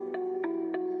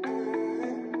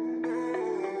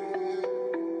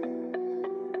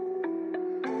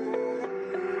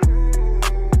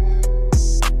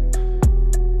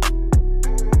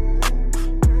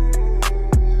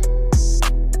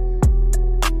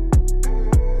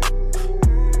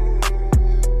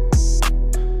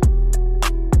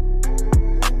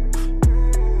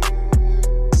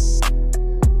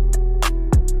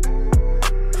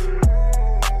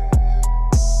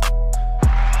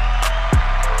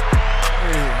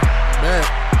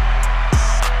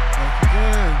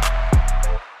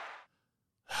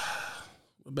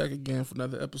back again for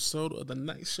another episode of the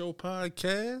Night Show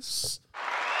Podcast.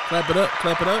 Clap it up,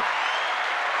 clap it up.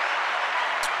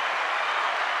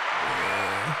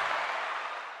 Yeah.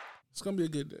 It's going to be a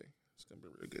good day. It's going to be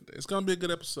a really good day. It's going to be a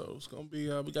good episode. It's going to be,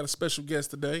 we got a special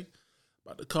guest today.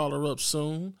 About to call her up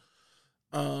soon.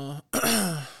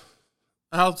 Also,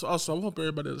 I hope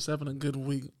everybody is having a good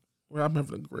week. Well, I'm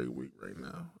having a great week right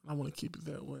now. I want to keep it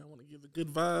that way. I want to give the good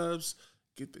vibes,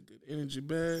 get the good energy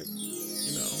back.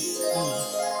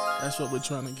 That's what we're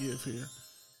trying to give here.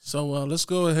 So let's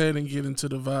go ahead and get into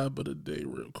the vibe of the day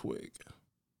real quick.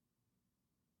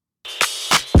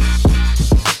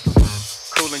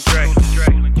 Cool and Dre.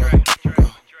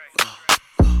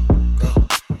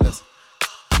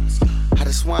 I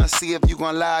just wanna see if you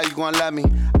gon' lie, you gon' love me.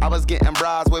 I was getting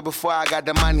bras way before I got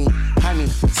the money. Honey,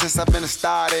 since I've been a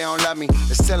star, they don't love me.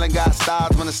 The ceiling got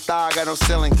stars when the star got no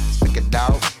ceiling. Stick it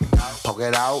out, poke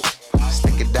it out,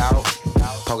 stick it out,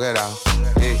 poke it out.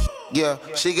 Yeah,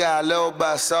 she got a little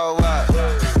butt, so what?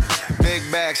 Big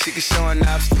bag, she can show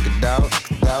enough. Stick it out,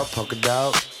 poke it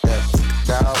out, yeah, stick it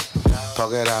out,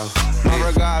 poke it out. My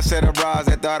regards to the bras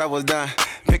that thought I was done.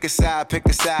 Pick a side,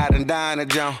 and die in a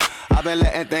jump. I've been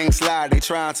letting things slide, they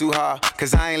trying too hard.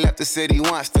 Cause I ain't left the city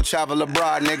once, still travel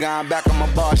abroad. Nigga, I'm back on my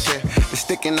bar shit. The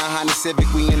stick in the Honda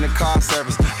Civic, we in the car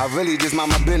service. I really just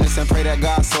mind my business and pray that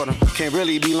God sort 'em. Can't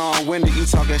really be long-winded, you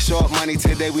talking short money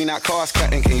today, we not cost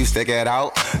cutting. Can you stick it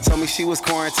out? Told me she was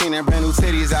quarantining, brand new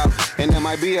titties out. And there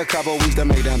might be a couple weeks to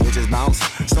make them bitches bounce.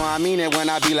 So I mean it when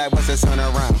I be like, what's a turn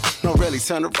around? No, really,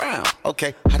 turn around.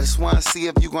 Okay, I just wanna see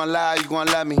if you gon' lie, you gon'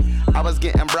 love me. I was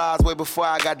getting bras way before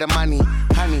I got the money.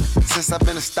 Honey, since I've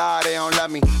been a star, they don't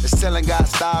love me. The ceiling got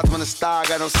stars when the star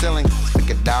got no ceiling. Stick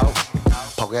it out,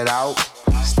 poke it out,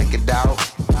 stick it out,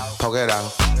 poke it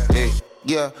out.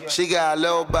 Yeah, she got a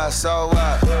little butt, so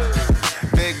what?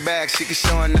 Big bag, she can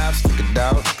show enough. Stick it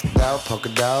out, poke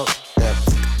it out, yeah,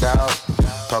 stick it out,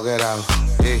 poke it out.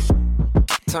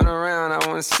 Turn around, I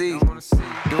wanna see. Do it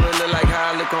look like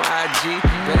how I look on IG.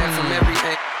 Bad from every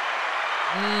angle.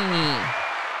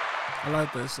 I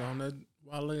like that song. That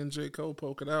Wale and J. Cole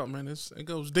poke it out, man. It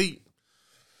goes deep.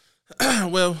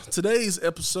 Well, today's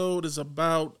episode is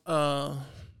about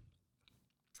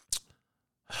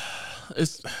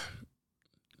this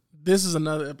is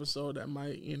another episode that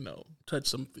might, touch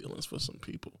some feelings for some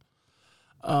people.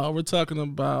 We're talking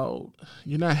about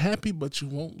you're not happy, but you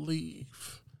won't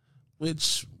leave,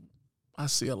 which I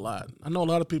see a lot. I know a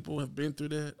lot of people have been through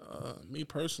that. Me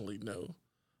personally, no.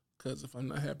 Because if I'm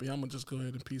not happy, I'm going to just go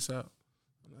ahead and peace out.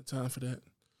 I don't have time for that.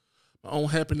 My own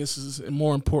happiness is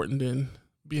more important than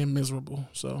being miserable.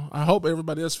 So I hope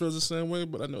everybody else feels the same way,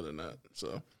 but I know they're not.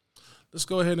 So let's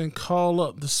go ahead and call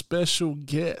up the special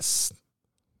guest.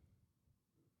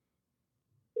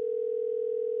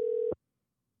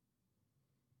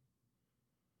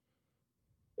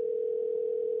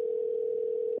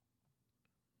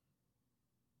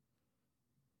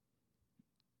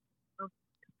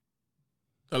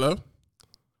 Hello?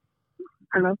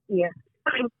 Hello? Yes.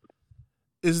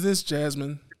 Is this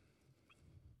Jasmine?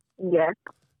 Yes.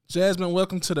 Jasmine,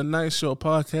 welcome to the Night Show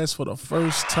Podcast for the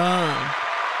first time.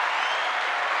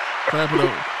 Clap it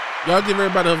up. Y'all give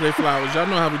everybody up their flowers. Y'all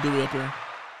know how we do it up here.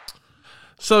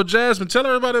 So, Jasmine, tell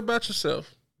everybody about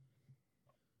yourself.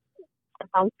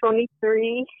 I'm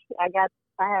 23. I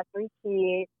have 3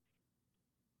 kids.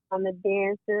 I'm a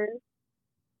dancer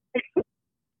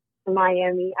in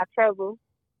Miami. I travel.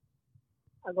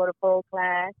 I go to pole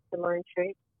class to learn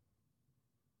tricks.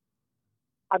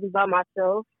 I'll be by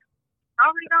myself. I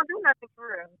really don't do nothing for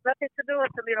real. Nothing to do in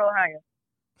Toledo, Ohio.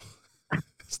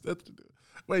 It's nothing to do.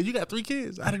 Wait, you got 3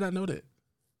 kids? I did not know that.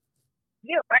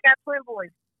 Yep, I got twin boys.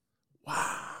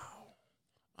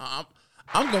 Wow.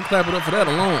 I'm going to clap it up for that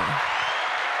alone.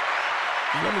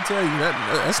 Let me tell you,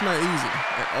 that's not easy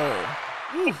at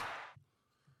all. Woo.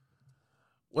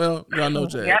 Well, y'all know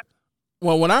Jazz. Yep.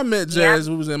 Well, when I met Jazz,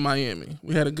 we was in Miami.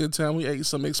 We had a good time. We ate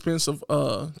some expensive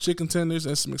chicken tenders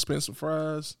and some expensive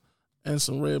fries and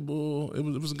some Red Bull. It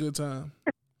was a good time.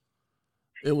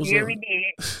 It was we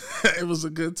did. It was a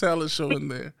good talent show in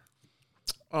there.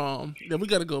 Yeah, we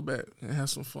got to go back and have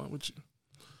some fun with you.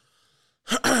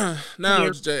 Now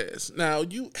it's Jazz. Now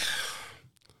you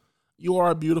are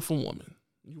a beautiful woman.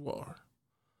 You are.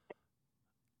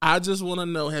 I just want to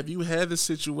know, have you had the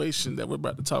situation that we're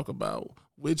about to talk about,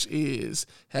 which is,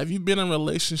 have you been in a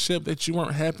relationship that you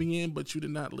weren't happy in, but you did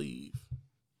not leave?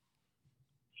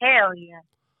 Hell yeah.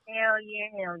 Hell yeah,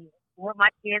 hell yeah. With my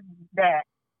kids' dad.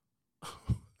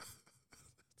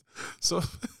 So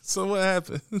what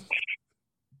happened?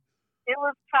 It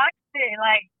was toxic.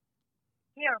 Like,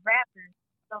 he a rapper.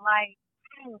 So, like,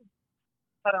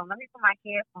 Hold on, let me put my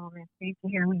headphones in so you can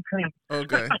hear me clear.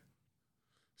 Okay.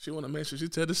 She want to make sure she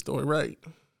tell the story right.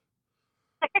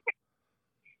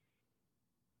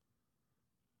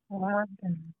 Well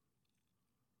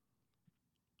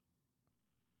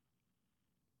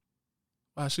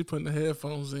While she putting the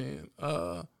headphones in,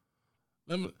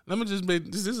 let me just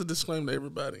make this is a disclaimer to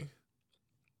everybody.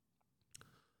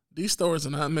 These stories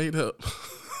are not made up.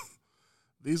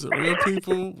 These are real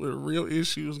people with real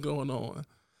issues going on.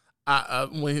 I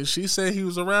when she said he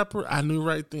was a rapper, I knew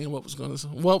right then what was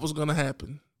gonna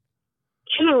happen.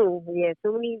 Yeah,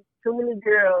 too many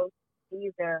girls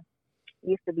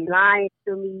used to be lying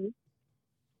to me.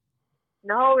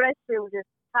 The whole that shit was just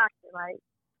toxic. Like,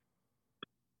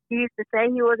 he used to say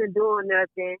he wasn't doing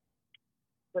nothing,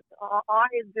 but all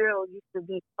his girls used to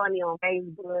be funny on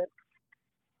Facebook.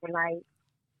 And like,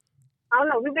 I don't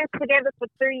know, we've been together for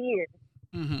 3 years.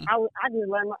 Mm-hmm.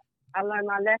 I learned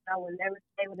my lesson. I would never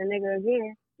stay with a nigga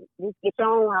again. Just get your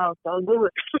own house. Don't do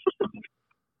it.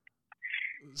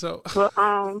 So, but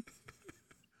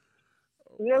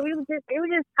yeah, it was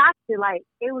just toxic. Like,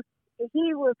 he was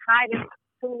hiding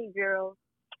too many girls.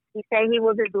 He said he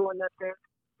wasn't doing nothing,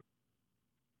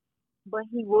 but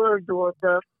he was doing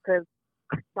stuff. Cause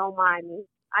don't mind me,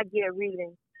 I get a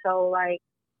reading. So like,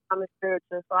 I'm a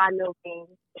spiritual, so I know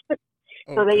things.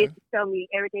 So they used to tell me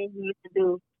everything he used to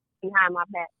do behind my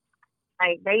back.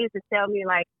 Like, they used to tell me,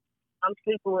 like, I'm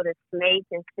sleeping with a snake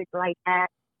and shit like that.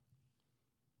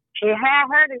 It had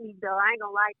hurted me, though. I ain't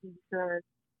gonna lie to you, because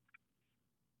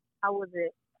I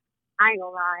ain't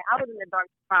gonna lie, I was in the dark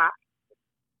spot.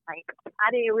 Like, I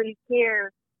didn't really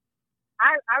care.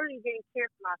 I really didn't care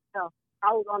for myself.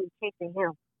 I was only chasing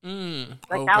him.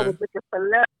 I was looking for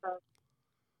love,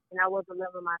 and I wasn't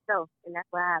loving myself. And that's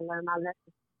why I learned my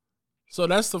lesson. So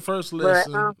that's the first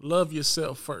lesson. Love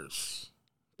yourself first.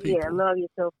 People. Yeah, love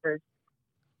yourself first.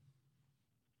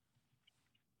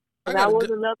 And I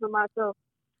wasn't loving myself.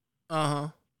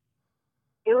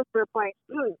 It was to a point.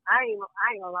 I ain't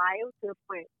gonna lie. It was to a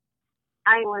point.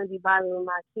 I didn't want to be bothering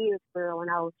my kids for when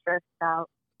I was stressed out.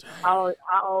 I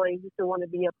always used to want to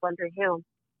be up under him.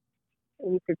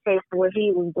 I used to taste what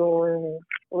he was doing, and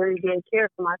really didn't care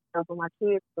for myself and my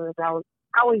kids because I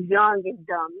was young and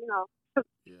dumb, you know.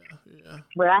 Yeah.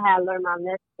 But I had to learn my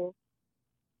lesson.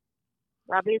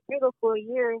 I've been single for a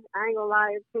year. I ain't gonna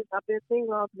lie. Ever since I've been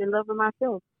single, I've been loving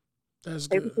myself. That's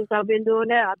good. Ever since I've been doing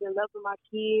that, I've been loving my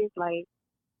kids. Like,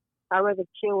 I'd rather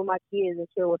chill with my kids than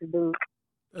chill with the dude.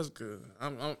 That's good.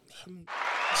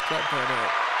 Let's clap that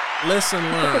up. Lesson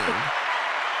learned.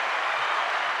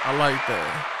 I like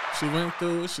that. She went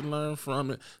through it. She learned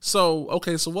from it. So,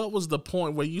 okay. So, what was the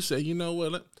point where you said, you know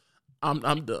what? I'm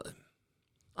done.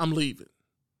 I'm leaving.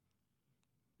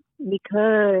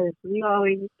 Because we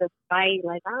always used to fight.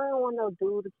 Like, I don't want no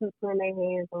dude to keep putting their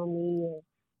hands on me.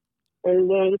 And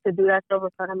then used to do that stuff in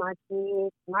front of my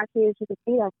kids. My kids used to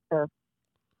see that stuff.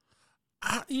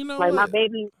 Like, my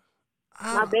babies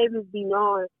be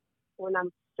knowing when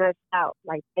I'm stressed out.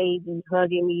 Like, they be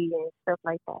hugging me and stuff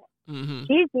like that. Mm-hmm.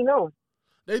 Kids be knowing.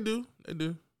 They do.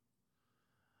 And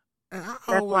I That's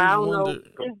always why I don't wonder.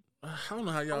 know. I don't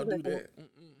know how y'all do that.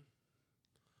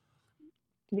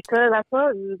 Because I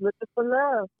told you, looking for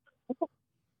love.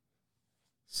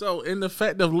 So, in the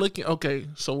fact of looking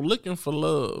for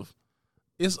love,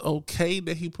 it's okay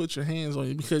that he put your hands on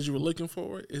you because you were looking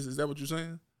for it? Is that what you're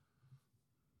saying?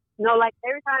 No, like,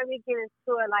 every time we get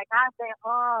into it, like, I say,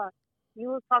 oh, you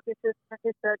was talking to such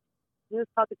and such, you was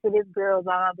talking to this girl,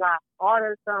 blah, blah, blah. All of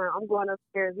a sudden, I'm going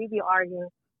upstairs, we be arguing.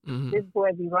 Mm-hmm. This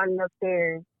boy be running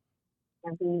upstairs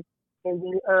and be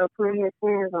putting his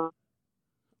hands on.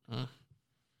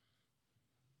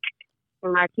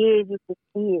 And my kids used to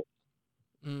see it.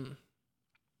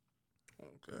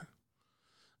 Okay.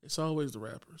 It's always the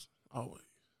rappers. Always.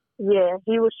 Yeah,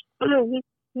 he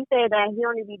said that he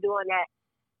only be doing that.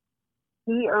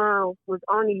 He was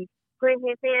only putting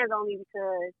his hands on me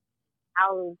because I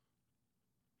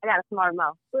got a smart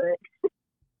mouth, but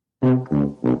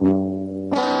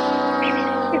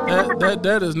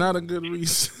that is not a good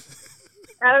reason.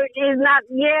 It's not.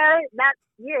 Yeah,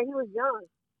 he was young,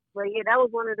 but yeah, that was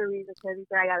one of the reasons because he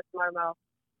said I got a smart mouth.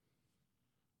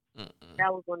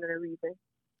 That was one of the reasons.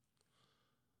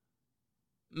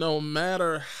 No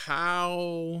matter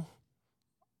how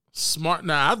smart.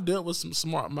 Now, I've dealt with some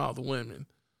smart mouth women.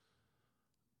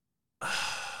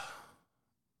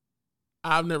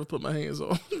 I've never put my hands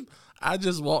on. I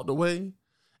just walked away.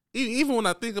 Even when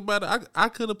I think about it, I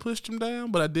could have pushed him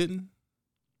down, but I didn't.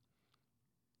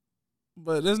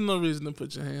 But there's no reason to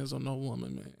put your hands on no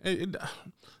woman, man.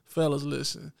 Fellas,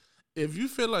 listen. If you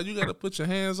feel like you got to put your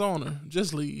hands on her,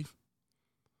 just leave.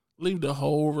 Leave the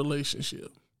whole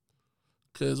relationship.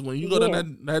 Because when you go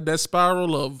down that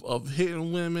spiral of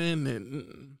hitting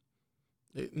women,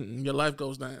 and your life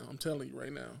goes down. I'm telling you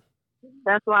right now.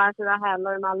 That's why I said I had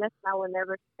learned my lesson. I would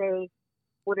never stay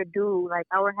with a dude. Like,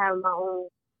 I would have my own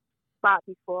spot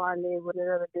before I lived with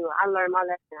another dude. I learned my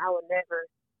lesson. I would never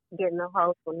get in a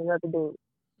house with another dude.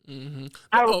 Mm-hmm.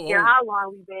 I don't care how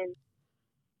long we've been.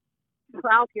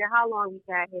 I don't care how long we've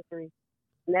had history.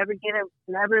 Never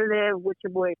live with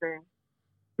your boyfriend.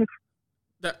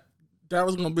 That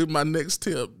was gonna be my next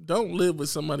tip. Don't live with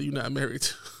somebody you're not married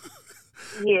to.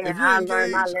 Yeah, if you're I engaged,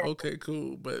 learned my lesson. okay,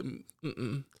 cool, but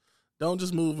don't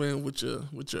just move in with your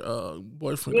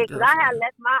boyfriend. Yeah, because I had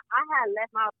left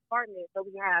my apartment so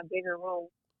we had a bigger room,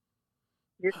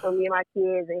 just for me and my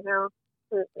kids and him.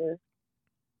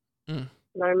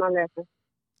 Learned my lesson.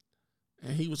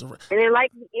 And he was and then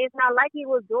it's not like he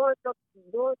was doing stuff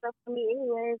for me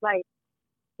anyways. Like,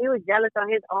 he was jealous of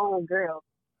his own girl.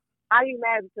 How you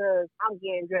mad because I'm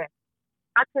getting dressed?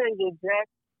 I couldn't get dressed.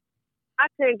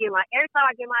 Every time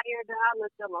I get my hair done, I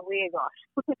look up my wig off.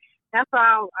 That's why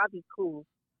I'll be cool.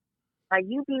 Like,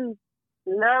 you be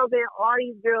loving all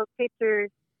these girls'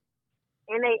 pictures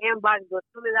in their inbox, but as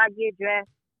soon as I get dressed,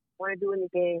 want to do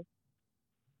anything,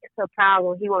 it's a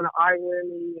problem. He want to argue with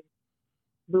me and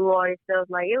do all this stuff.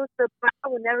 Like, it was the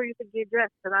problem. Whenever used to get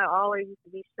dressed, because I always used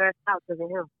to be stressed out because of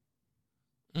him.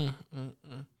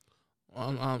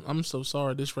 I'm so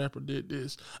sorry this rapper did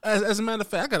this. As a matter of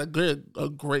fact, I got a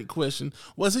great question.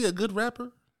 Was he a good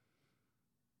rapper?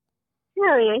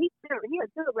 Yeah, he's a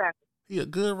good rapper. He a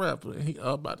good rapper. I'm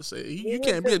about to say you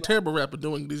can't be a terrible rapper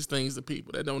doing these things to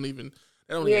people that don't even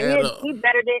add up. He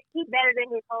better than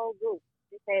his whole group.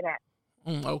 Just say that.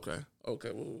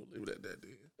 Okay, we'll leave it at that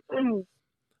then.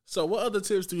 So, what other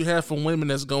tips do you have for women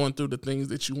that's going through the things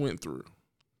that you went through?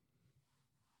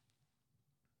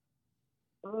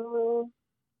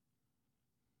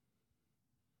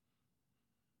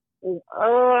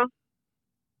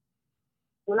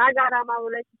 When I got out of my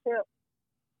relationship,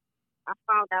 I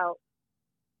found out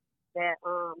that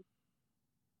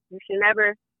you should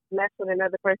never mess with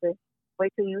another person.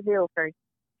 Wait till you heal first,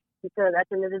 because at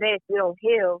the end of the day, if you don't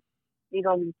heal, you're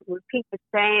gonna repeat the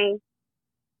same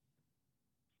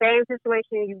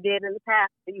situation you did in the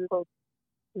past. So you're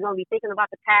gonna be thinking about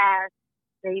the past,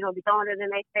 and you're gonna be throwing it in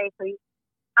their face. So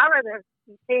I'd rather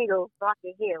be single so I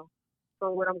can heal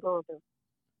from what I'm going through.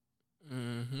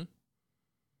 Mm-hmm.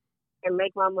 And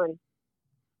make my money.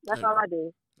 That's all I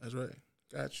do. That's right.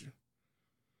 Got you.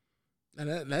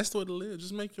 And that's the way to live.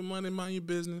 Just make your money, mind your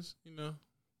business, and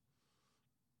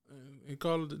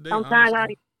call it a day. Sometimes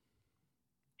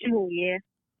yeah.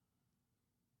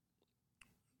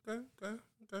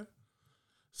 Okay.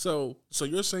 So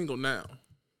you're single now.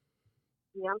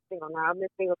 Yeah, I'm single now. I've been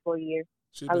single for a year.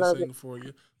 She's been single for a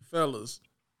year. Fellas.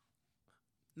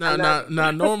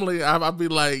 Now, normally I'd be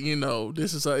like,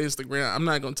 this is her Instagram. I'm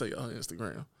not going to tell you her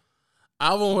Instagram.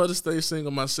 I want her to stay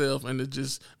single myself and to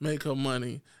just make her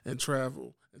money and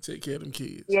travel and take care of them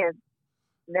kids. Yes,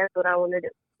 that's what I want to do.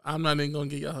 I'm not even going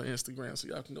to give y'all her Instagram so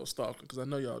y'all can go stalk her because I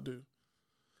know y'all do.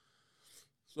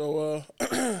 So,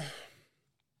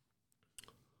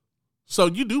 so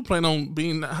you do plan on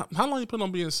being, how long you plan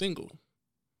on being single?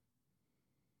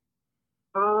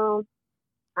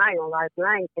 I ain't gonna lie to you.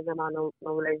 I ain't thinking about no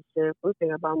relationship. I'm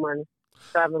thinking about money,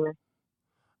 traveling.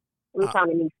 I'm trying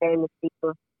to meet famous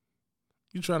people.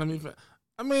 You trying to meet?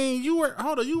 I mean, you worked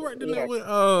in there with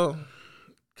God,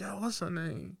 what's her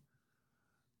name?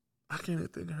 I can't even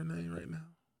think of her name right now.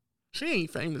 She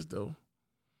ain't famous though.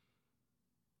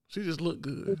 She just look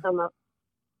good. You talking about?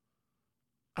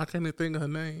 I can't even think of her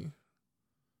name.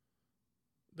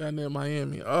 Down there in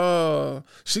Miami.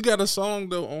 She got a song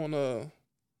though on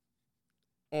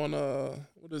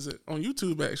what is it? On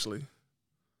YouTube actually.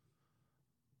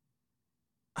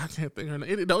 I can't think of her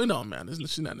name. It don't matter.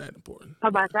 She's not that important. How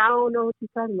about that? I don't know what you're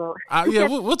talking about. Yeah,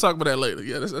 we'll talk about that later.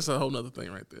 Yeah, that's a whole nother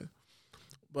thing right there.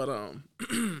 But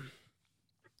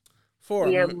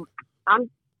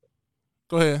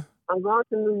go ahead. I'm going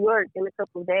to New York in a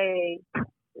couple of days,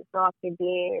 so I can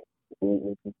be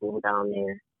meeting people down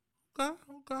there.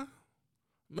 Okay.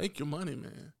 Make your money,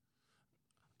 man.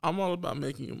 I'm all about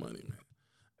making your money, man.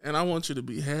 And I want you to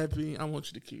be happy. I want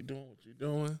you to keep doing what you're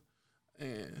doing.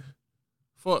 And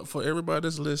for everybody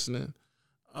that's listening,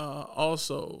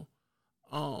 also,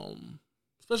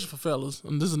 especially for fellas,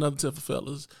 and this is another tip for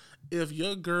fellas, if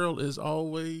your girl is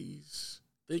always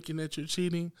thinking that you're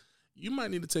cheating, you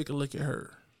might need to take a look at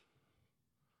her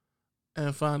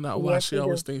and find out why she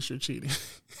always thinks you're cheating.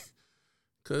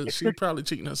 Because she's probably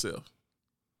cheating herself.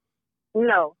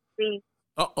 No, see.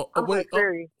 Wait,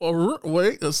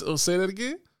 say that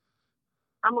again?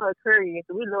 I'm an Aquarius.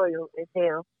 We loyal as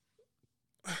hell.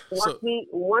 So,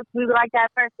 Once we like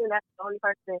that person, that's the only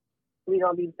person we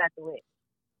gonna be messing with.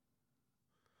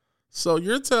 so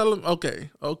you're telling okay.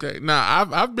 Now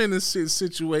I've been in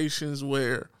situations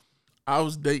where I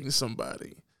was dating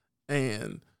somebody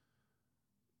and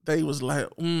they was like,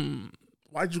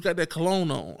 why'd you got that cologne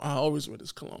on? I always wear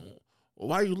this cologne. Well,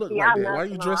 why you look like that? Why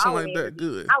you dressing like that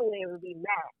good? I wouldn't even be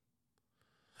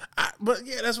mad. But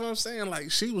yeah, that's what I'm saying. Like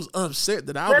she was upset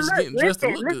that I was getting dressed to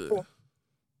look good.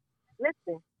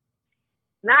 Listen,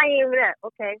 not even that.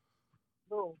 Okay,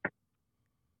 boom.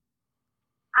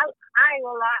 I ain't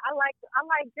gonna lie. I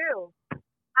like girls.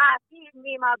 Me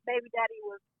and my baby daddy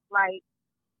was like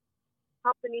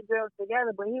humping these girls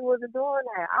together, but he wasn't doing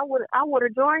that. I would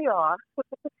have joined y'all,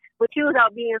 but you was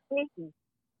out being sneaky.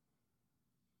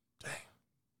 Dang.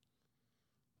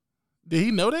 Did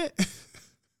he know that?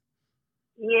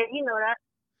 Yeah, you know that.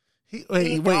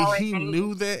 He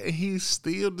knew that, and he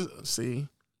still see.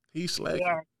 He's slacking.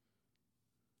 Yeah.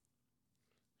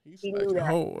 He's slacking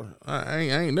hard. I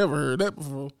ain't never heard that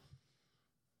before.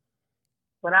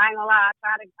 But I ain't gonna lie, I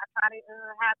try to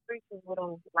have threesomes with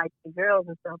them, like the girls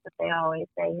and stuff, but they always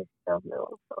say it's stuff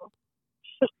little, so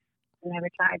I never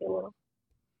tried it with them.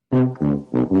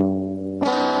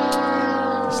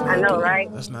 I know, good.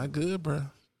 right? That's not good, bro.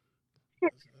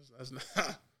 That's not.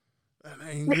 That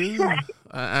ain't good.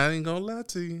 I ain't gonna lie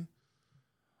to you.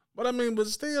 But I mean, but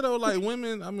still though, like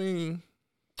women, I mean,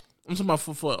 I'm talking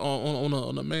about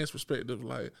on a man's perspective.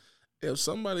 Like, if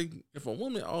a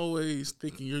woman always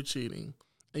thinking you're cheating,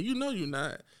 and you know you're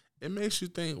not, it makes you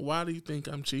think, why do you think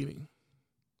I'm cheating?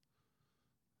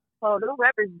 Oh, the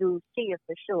rappers do cheat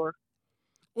for sure.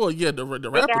 Well, yeah, the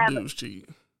rapper dudes cheat.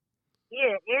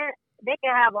 Yeah, and they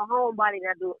can have a homebody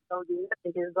that don't do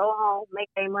nothing. Just go home, make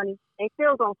their money. They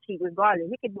still gonna cheat regardless.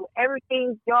 We can do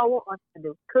everything y'all want us to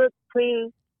do. Cook,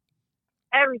 clean,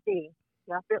 everything.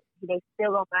 They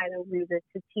still gonna find a reason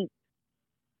to cheat.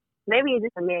 Maybe it's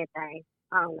just a man thing.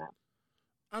 I don't know.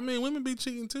 I mean, women be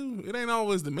cheating too. It ain't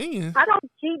always the men. I don't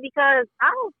cheat because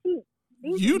I don't cheat.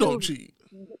 You don't cheat.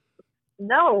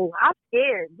 No, I'm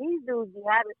scared. These dudes be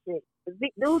having shit. The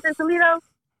big dudes in Toledo,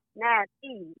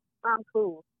 nasty. I'm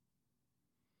cool.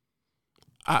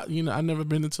 I never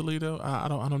been to Toledo. I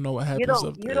don't know what happens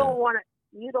up there. You don't want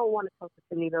to come to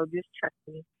Toledo. Just trust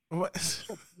me. What?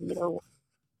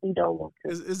 You don't want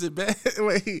to. Is it bad?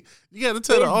 Wait, you got to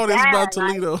tell the audience about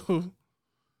Toledo.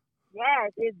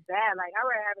 Yes, it's bad. Like I'd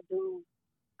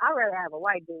rather have a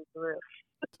white dude for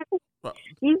real. Well,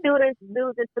 These dudes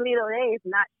in Toledo, they is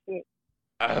not shit.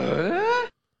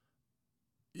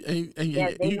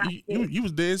 You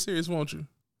was dead serious, won't you?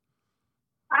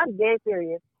 I'm dead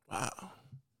serious. Wow.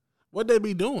 What they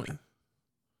be doing?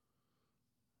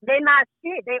 They not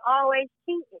shit. They always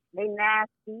cheating. They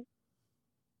nasty.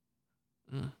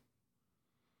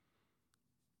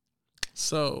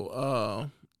 So,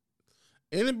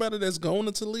 anybody that's going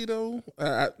to Toledo,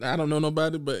 I don't know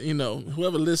nobody, but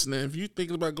whoever listening, if you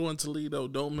thinking about going to Toledo,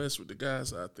 don't mess with the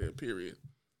guys out there. Period.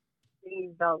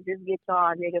 Please don't. Just get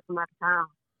y'all niggas from out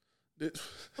of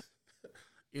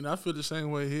town. I feel the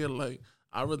same way here. Like,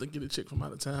 I'd rather get a chick from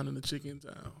out of town than a chick in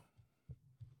town.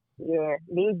 Yeah,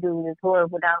 these dudes is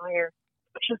horrible down here.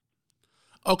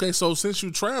 Okay, so since you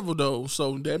travel though,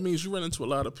 so that means you run into a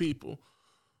lot of people.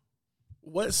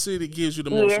 What city gives you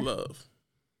the most love?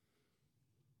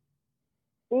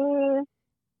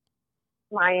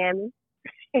 Miami.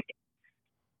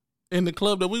 In the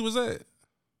club that we was at?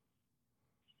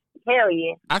 Hell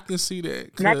yeah. I can see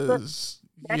that because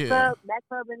that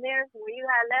club in there where you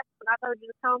had left when I told you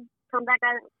to come back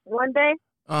at one day.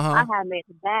 I had made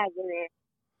the bag in there.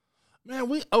 Man,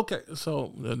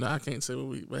 so no, I can't say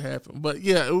what happened, but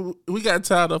yeah, we got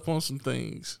tied up on some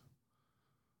things.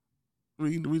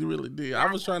 We really did. I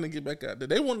was trying to get back out there.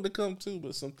 They wanted to come too,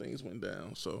 but some things went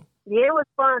down. So yeah, it was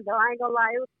fun though. I ain't gonna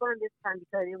lie, it was fun this time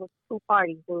because it was two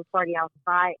parties. It was a party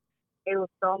outside. It was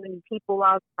so many people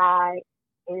outside,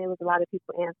 and it was a lot of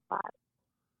people inside.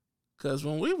 Because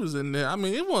when we was in there, I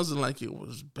mean, it wasn't like it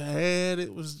was bad.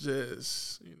 It was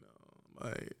just,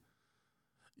 like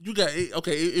you got it.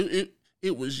 Okay,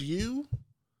 it was you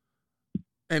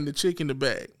and the chick in the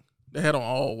back that had on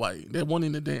all white. That one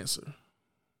in the dancer.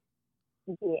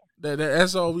 Yeah.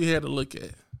 That's all we had to look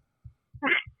at.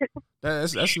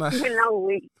 That's not.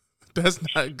 Weak. That's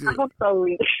not good. I'm so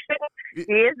weak.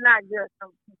 It's not good.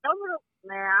 Some of them,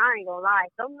 man, I ain't gonna lie.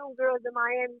 Some of them girls in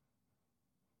Miami,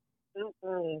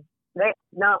 they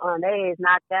is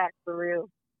not that for real.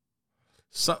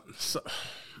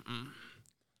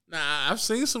 Nah, I've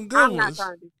seen some good ones.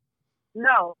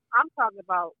 No, I'm talking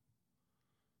about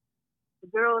the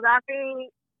girls I seen.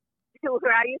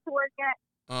 where I used to work at.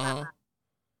 Uh-huh.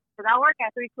 Because I work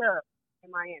at 3 clubs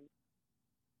in Miami.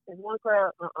 There's one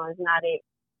club, it's not it.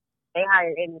 They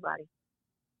hire anybody.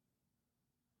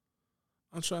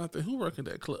 I'm trying to think who worked at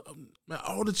that club. Man,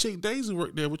 all the chick Daisy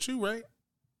worked there with you, right?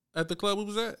 At the club we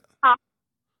was at? Huh?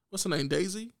 What's her name,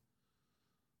 Daisy?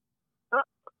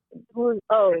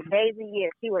 Daisy, yeah,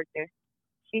 she worked there.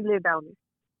 She lived down there.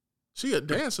 She a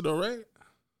dancer though, right?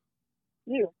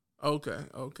 Yeah. Okay.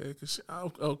 Okay. Because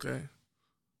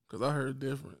I heard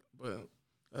different, but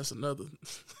that's another,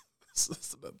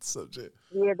 that's another subject.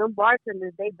 Yeah, them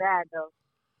bartenders, they bad though.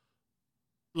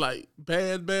 Like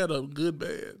bad or good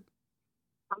bad?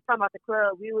 I'm talking about the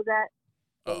club we was at.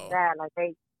 They bad, like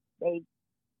they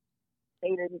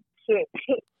didn't shit.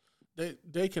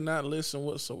 They cannot listen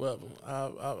whatsoever.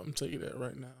 I'm telling you that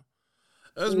right now.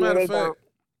 As a matter of fact,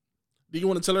 do you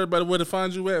want to tell everybody where to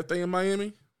find you at if they in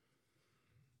Miami?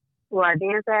 Where I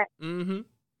dance at? Mm-hmm.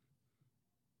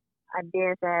 I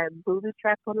dance at Booby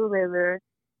Trap on the River.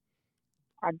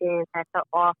 I dance at the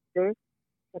Office, and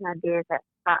I dance at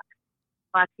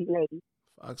Foxy Lady.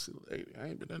 Foxy Lady, I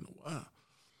ain't been there in a while.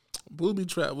 Booby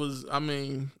Trap was, at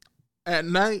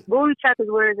night. Booby Trap is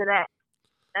where is it at?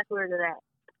 That's where is it at.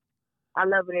 I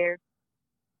love it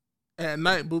there. At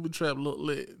night, Booby Trap look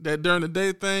lit. That during the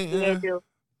day thing, yeah, do.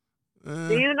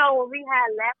 Do you know when we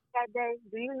had left that day?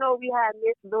 Do you know we had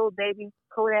Miss Little Baby,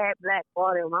 Kodak Black,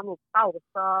 all them? I was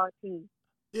salty.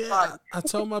 Yeah, I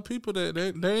told my people that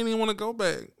they didn't even want to go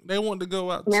back. They wanted to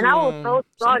go out. Man, I was so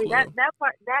salty. That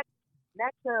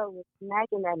club was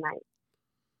smacking that night.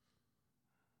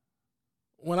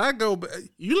 When I go back,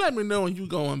 you let me know when you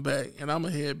going back, and I'm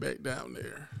gonna head back down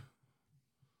there.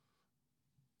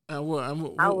 And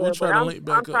we'll try to link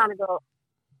back up.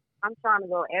 I'm trying to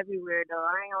go everywhere though.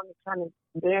 I ain't only trying to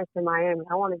dance in Miami.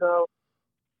 I want to go.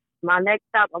 My next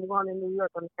stop, I'm going to New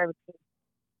York on the 17th.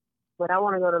 But I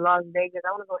want to go to Las Vegas.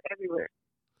 I want to go everywhere.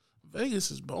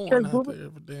 Vegas is boring out there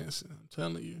for dancing. I'm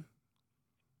telling you.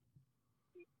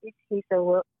 He said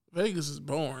what? Vegas is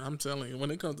boring. I'm telling you. When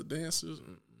it comes to dancers,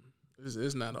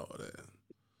 it's not all that.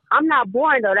 I'm not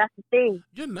boring though. That's the thing.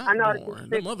 You're not boring.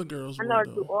 Them other girls. I know how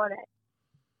to do all that.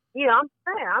 Yeah, I'm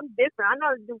saying I'm different. I know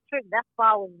how to do tricks. That's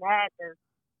why I was mad.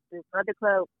 The other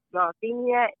club y'all see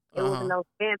me at, it wasn't no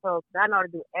spin post. I know how to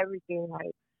do everything.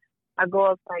 Like I go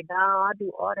upside down. I do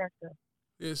all that stuff.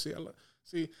 Yeah, see,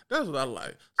 that's what I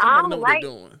like. I know what they're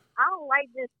doing. I don't like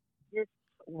just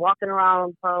walking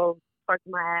around pole, twerking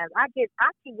my ass. I can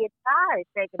get tired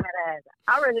shaking that ass.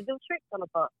 I'd rather do tricks on the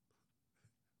pole.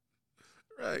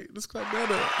 Right, let's clap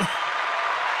that up.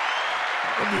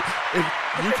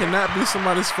 If you cannot be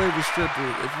somebody's favorite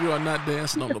stripper if you are not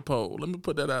dancing on the pole. Let me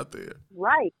put that out there.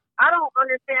 Right. I don't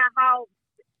understand how.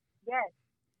 Yes,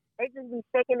 they just be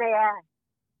shaking their ass.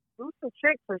 Do some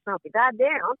tricks or something.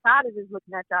 Goddamn, I'm tired of just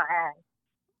looking at y'all ass.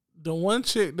 The one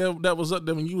chick that was up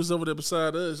there when you was over there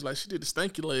beside us, like she did the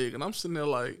stanky leg, and I'm sitting there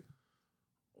like,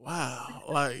 wow,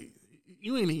 like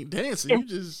you ain't even dancing. You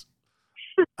just,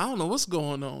 I don't know what's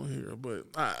going on here, but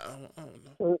I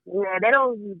don't know. Yeah, they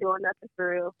don't be doing nothing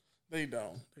for real. They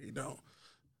don't.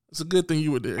 It's a good thing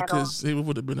you were there because it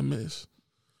would have been a mess.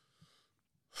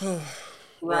 Right.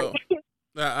 Well,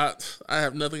 I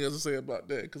have nothing else to say about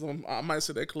that because I might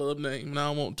say that club name and I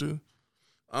don't want to.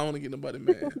 I don't want to get nobody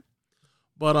mad.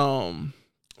 But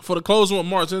for the closing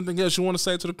remarks, anything else you want to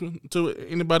say to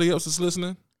anybody else that's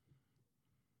listening?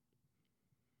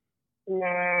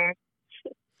 Nah.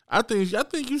 I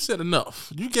think you said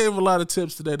enough. You gave a lot of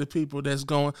tips today to people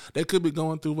that could be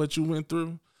going through what you went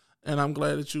through, and I'm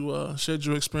glad that you shared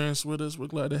your experience with us. We're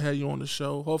glad to have you on the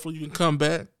show. Hopefully, you can come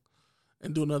back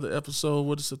and do another episode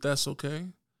with us if that's okay.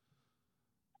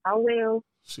 I will.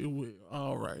 She will.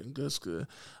 All right. That's good.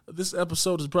 This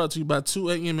episode is brought to you by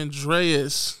 2AM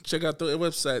Andreas. Check out the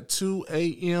website,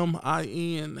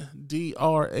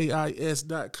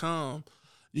 2AMINDRAIS.com.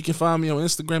 You can find me on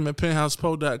Instagram at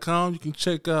penthousepo.com. You can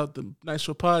check out the Night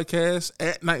Show Podcast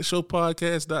at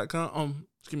nightshowpodcast.com. On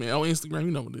Instagram,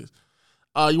 you know what it is.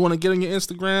 You want to get on your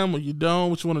Instagram or you don't?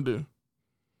 What you want to do?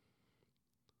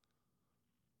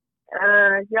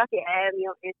 Y'all can add me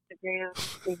on Instagram.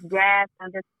 It's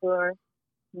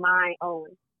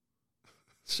jazz_my_own.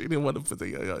 She didn't want to put the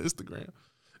Instagram.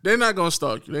 They're not gonna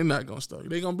stalk you. They're not gonna stalk you.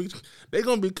 They're gonna be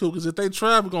cool. Because if they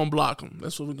try, we're gonna block them.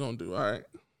 That's what we're gonna do. All right.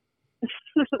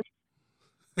 All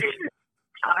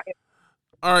right.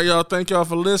 All right, y'all. Thank y'all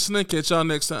for listening. Catch y'all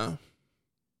next time.